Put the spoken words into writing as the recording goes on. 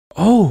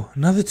Oh,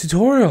 another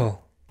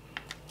tutorial.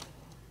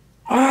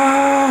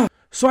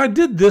 So I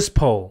did this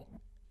poll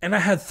and I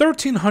had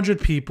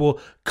 1,300 people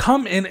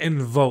come in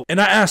and vote.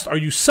 And I asked, are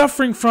you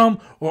suffering from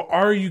or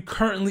are you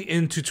currently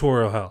in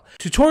tutorial hell?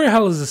 Tutorial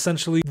hell is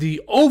essentially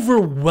the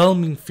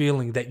overwhelming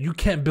feeling that you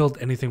can't build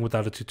anything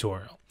without a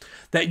tutorial.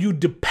 That you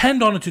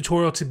depend on a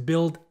tutorial to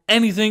build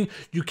anything.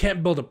 You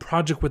can't build a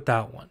project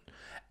without one.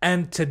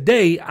 And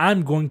today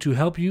I'm going to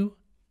help you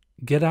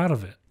get out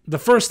of it. The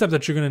first step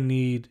that you're going to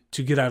need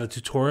to get out of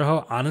tutorial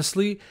hell,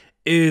 honestly,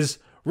 is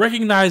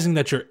recognizing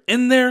that you're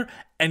in there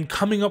and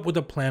coming up with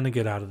a plan to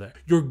get out of there.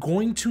 You're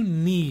going to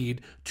need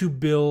to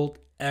build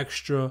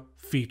extra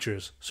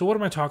features. So what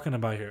am I talking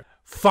about here?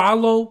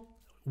 Follow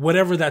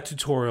whatever that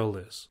tutorial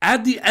is.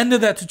 At the end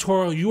of that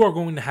tutorial, you are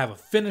going to have a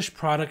finished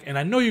product, and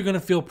I know you're going to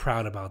feel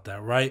proud about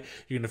that, right?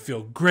 You're going to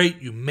feel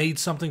great. You made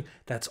something.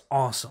 That's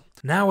awesome.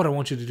 Now what I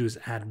want you to do is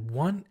add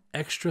one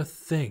extra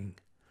thing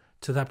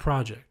to that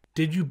project.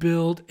 Did you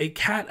build a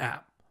cat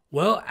app?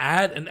 Well,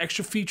 add an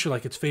extra feature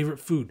like its favorite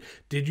food.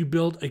 Did you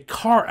build a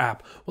car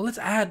app? Well, let's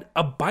add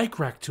a bike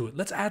rack to it.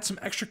 Let's add some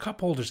extra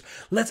cup holders.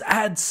 Let's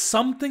add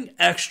something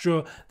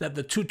extra that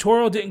the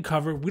tutorial didn't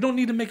cover. We don't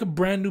need to make a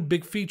brand new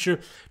big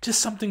feature, just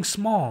something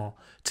small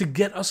to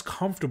get us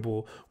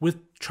comfortable with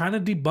trying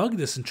to debug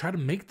this and try to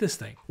make this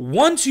thing.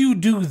 Once you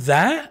do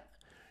that,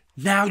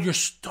 now you're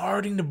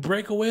starting to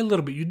break away a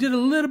little bit. You did a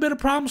little bit of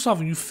problem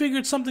solving. You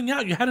figured something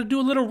out. You had to do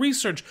a little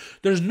research.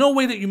 There's no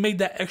way that you made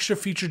that extra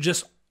feature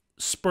just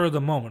spur of the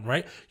moment,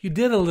 right? You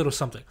did a little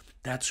something.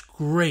 That's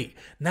great.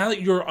 Now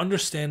that you're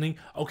understanding,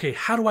 okay,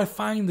 how do I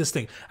find this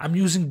thing? I'm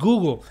using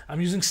Google.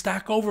 I'm using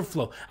Stack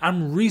Overflow.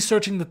 I'm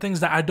researching the things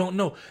that I don't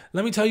know.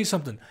 Let me tell you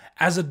something.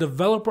 As a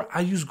developer,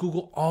 I use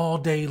Google all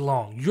day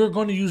long. You're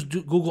going to use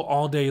Google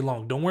all day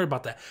long. Don't worry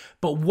about that.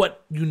 But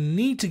what you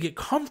need to get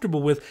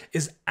comfortable with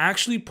is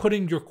actually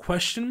putting your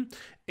question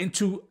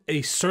into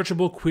a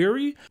searchable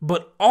query,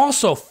 but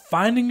also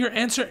finding your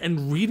answer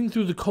and reading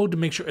through the code to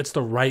make sure it's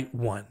the right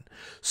one.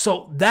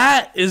 So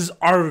that is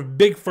our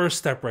big first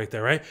step right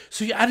there, right?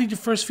 So you added your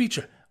first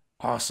feature.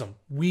 Awesome.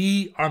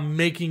 We are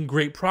making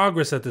great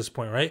progress at this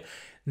point, right?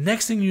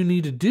 Next thing you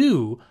need to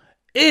do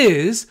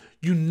is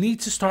you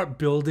need to start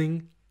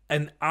building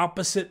an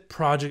opposite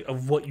project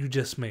of what you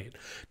just made.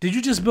 Did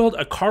you just build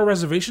a car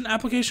reservation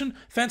application?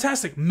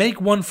 Fantastic. Make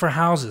one for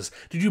houses.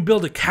 Did you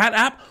build a cat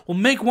app? Well,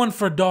 make one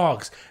for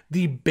dogs.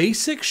 The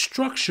basic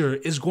structure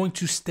is going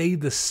to stay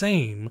the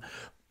same,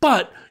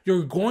 but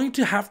you're going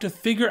to have to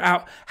figure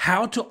out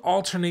how to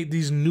alternate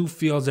these new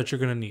fields that you're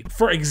going to need.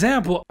 For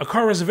example, a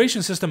car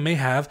reservation system may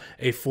have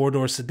a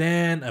 4-door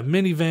sedan, a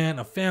minivan,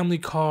 a family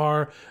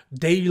car,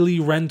 daily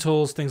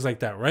rentals, things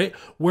like that, right?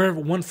 Where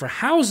one for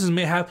houses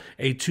may have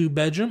a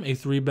 2-bedroom, a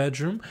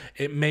 3-bedroom.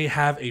 It may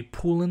have a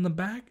pool in the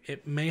back.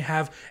 It may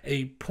have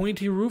a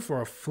pointy roof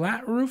or a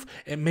flat roof.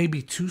 It may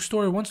be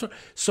 2-story, 1-story.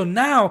 So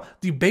now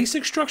the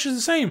basic structure is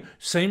the same.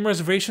 Same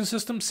reservation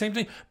system, same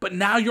thing. But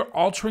now you're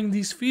altering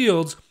these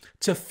fields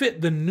to fit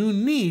the new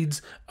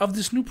needs of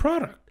this new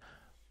product.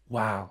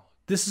 Wow,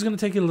 this is going to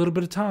take you a little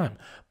bit of time.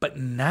 But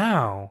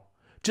now,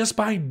 just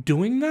by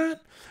doing that,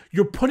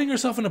 you're putting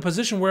yourself in a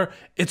position where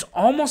it's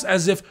almost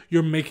as if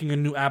you're making a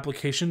new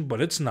application,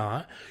 but it's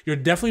not. You're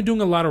definitely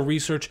doing a lot of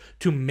research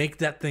to make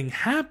that thing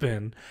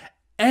happen.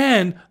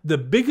 And the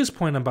biggest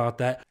point about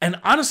that, and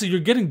honestly, you're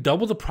getting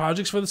double the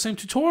projects for the same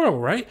tutorial,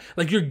 right?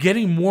 Like you're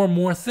getting more and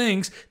more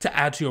things to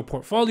add to your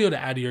portfolio, to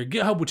add to your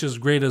GitHub, which is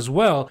great as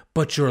well.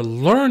 But you're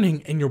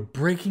learning and you're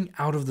breaking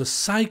out of the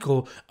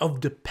cycle of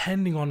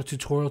depending on a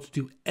tutorial to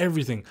do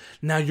everything.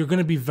 Now you're going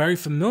to be very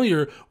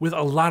familiar with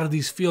a lot of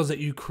these fields that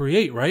you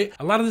create, right?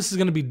 A lot of this is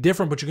going to be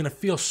different, but you're going to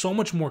feel so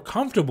much more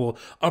comfortable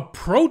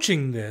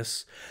approaching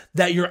this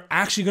that you're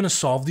actually going to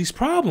solve these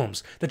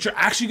problems, that you're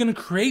actually going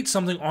to create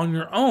something on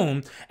your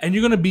own, and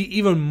you're going to be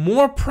even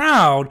more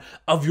proud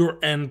of your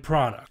end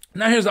product.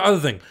 Now, here's the other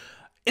thing.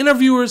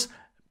 Interviewers,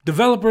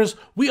 developers,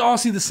 we all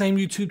see the same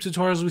YouTube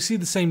tutorials. We see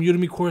the same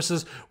Udemy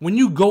courses. When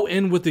you go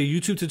in with a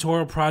YouTube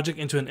tutorial project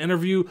into an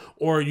interview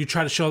or you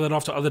try to show that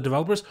off to other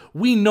developers,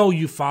 we know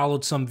you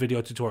followed some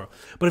video tutorial.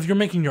 But if you're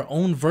making your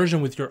own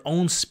version with your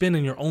own spin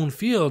in your own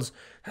fields,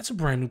 that's a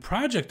brand new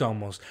project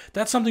almost.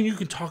 That's something you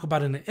can talk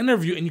about in an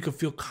interview and you can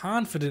feel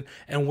confident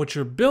in what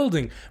you're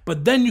building.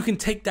 But then you can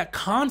take that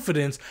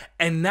confidence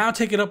and now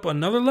take it up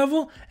another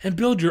level and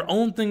build your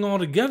own thing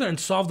altogether and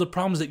solve the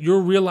problems that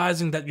you're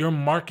realizing that your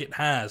market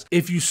has.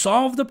 If you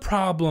solve the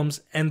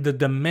problems and the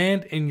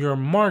demand in your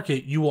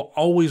market, you will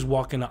always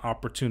walk into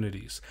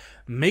opportunities.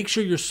 Make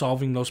sure you're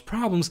solving those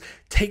problems.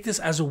 Take this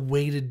as a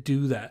way to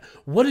do that.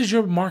 What is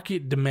your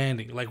market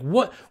demanding? Like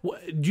what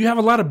do you have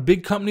a lot of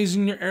big companies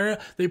in your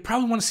area? They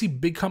probably want to see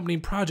big company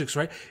projects,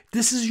 right?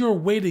 This is your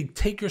way to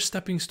take your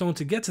stepping stone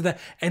to get to that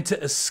and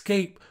to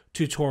escape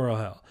tutorial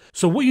hell.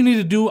 So what you need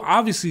to do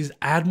obviously is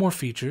add more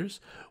features.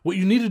 What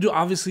you need to do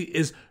obviously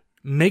is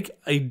make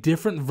a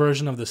different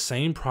version of the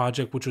same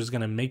project, which was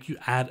going to make you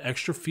add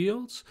extra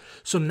fields.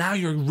 So now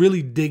you're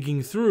really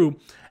digging through.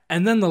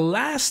 And then the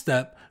last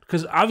step,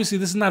 Because obviously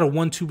this is not a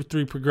 1, 2,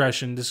 3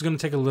 progression. This is going to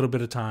take a little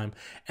bit of time.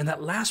 And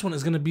that last one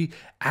is going to be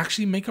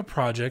actually make a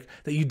project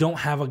that you don't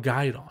have a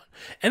guide on.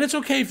 And it's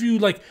okay if you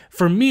like,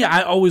 for me,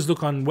 I always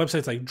look on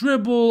websites like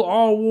Dribble,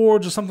 All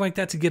Awards, or something like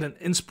that to get an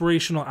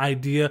inspirational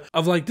idea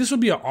of like, this would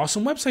be an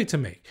awesome website to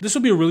make. This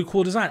would be a really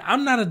cool design.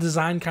 I'm not a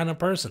design kind of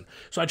person.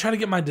 So I try to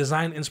get my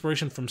design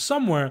inspiration from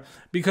somewhere,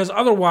 because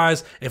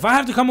otherwise, if I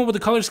have to come up with a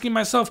color scheme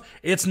myself,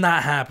 it's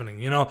not happening.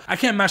 You know, I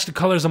can't match the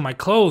colors of my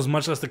clothes,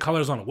 much less the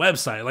colors on a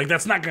website. Like,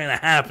 that's not going to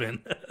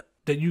happen.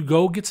 That you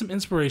go get some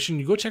inspiration,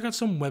 you go check out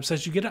some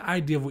websites, you get an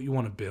idea of what you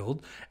want to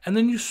build, and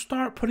then you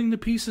start putting the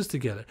pieces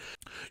together.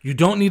 You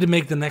don't need to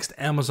make the next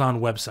Amazon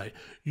website.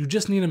 You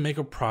just need to make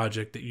a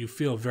project that you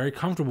feel very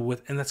comfortable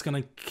with, and that's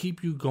going to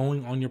keep you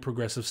going on your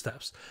progressive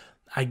steps.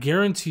 I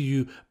guarantee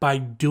you, by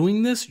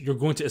doing this, you're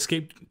going to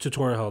escape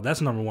tutorial hell.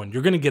 That's number one.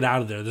 You're going to get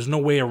out of there. There's no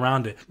way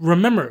around it.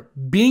 Remember,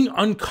 being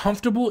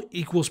uncomfortable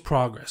equals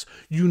progress.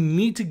 You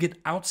need to get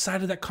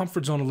outside of that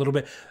comfort zone a little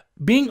bit.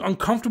 Being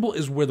uncomfortable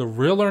is where the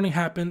real learning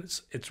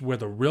happens. It's where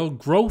the real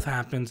growth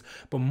happens.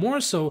 But more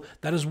so,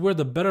 that is where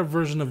the better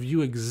version of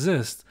you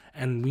exists.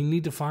 And we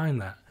need to find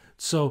that.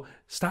 So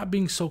stop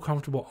being so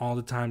comfortable all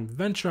the time.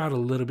 Venture out a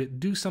little bit.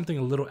 Do something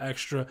a little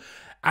extra.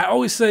 I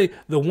always say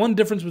the one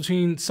difference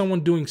between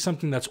someone doing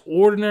something that's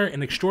ordinary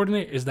and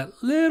extraordinary is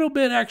that little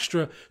bit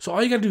extra. So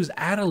all you got to do is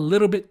add a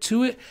little bit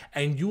to it,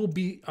 and you will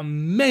be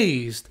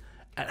amazed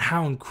at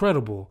how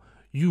incredible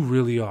you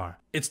really are.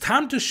 It's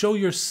time to show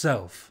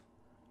yourself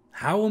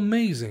how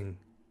amazing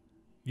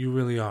you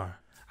really are.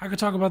 I could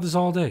talk about this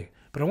all day,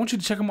 but I want you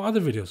to check out my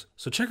other videos.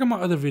 So check out my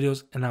other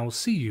videos, and I will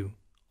see you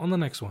on the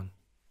next one.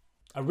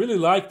 I really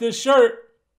like this shirt.